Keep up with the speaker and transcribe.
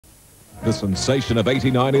The sensation of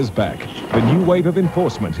 '89 is back. The new wave of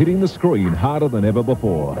enforcement hitting the screen harder than ever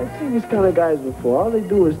before. I've seen these kind of guys before. All they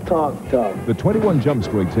do is talk tough. The 21 Jump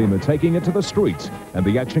Street team are taking it to the streets, and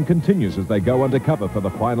the action continues as they go undercover for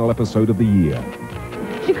the final episode of the year.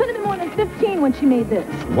 She couldn't have been more than 15 when she made this.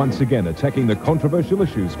 Once again, attacking the controversial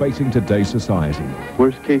issues facing today's society.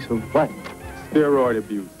 Worst case of what? Steroid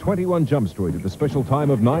abuse. 21 Jump Street at the special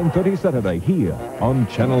time of 9:30 Saturday here on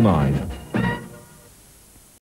Channel 9.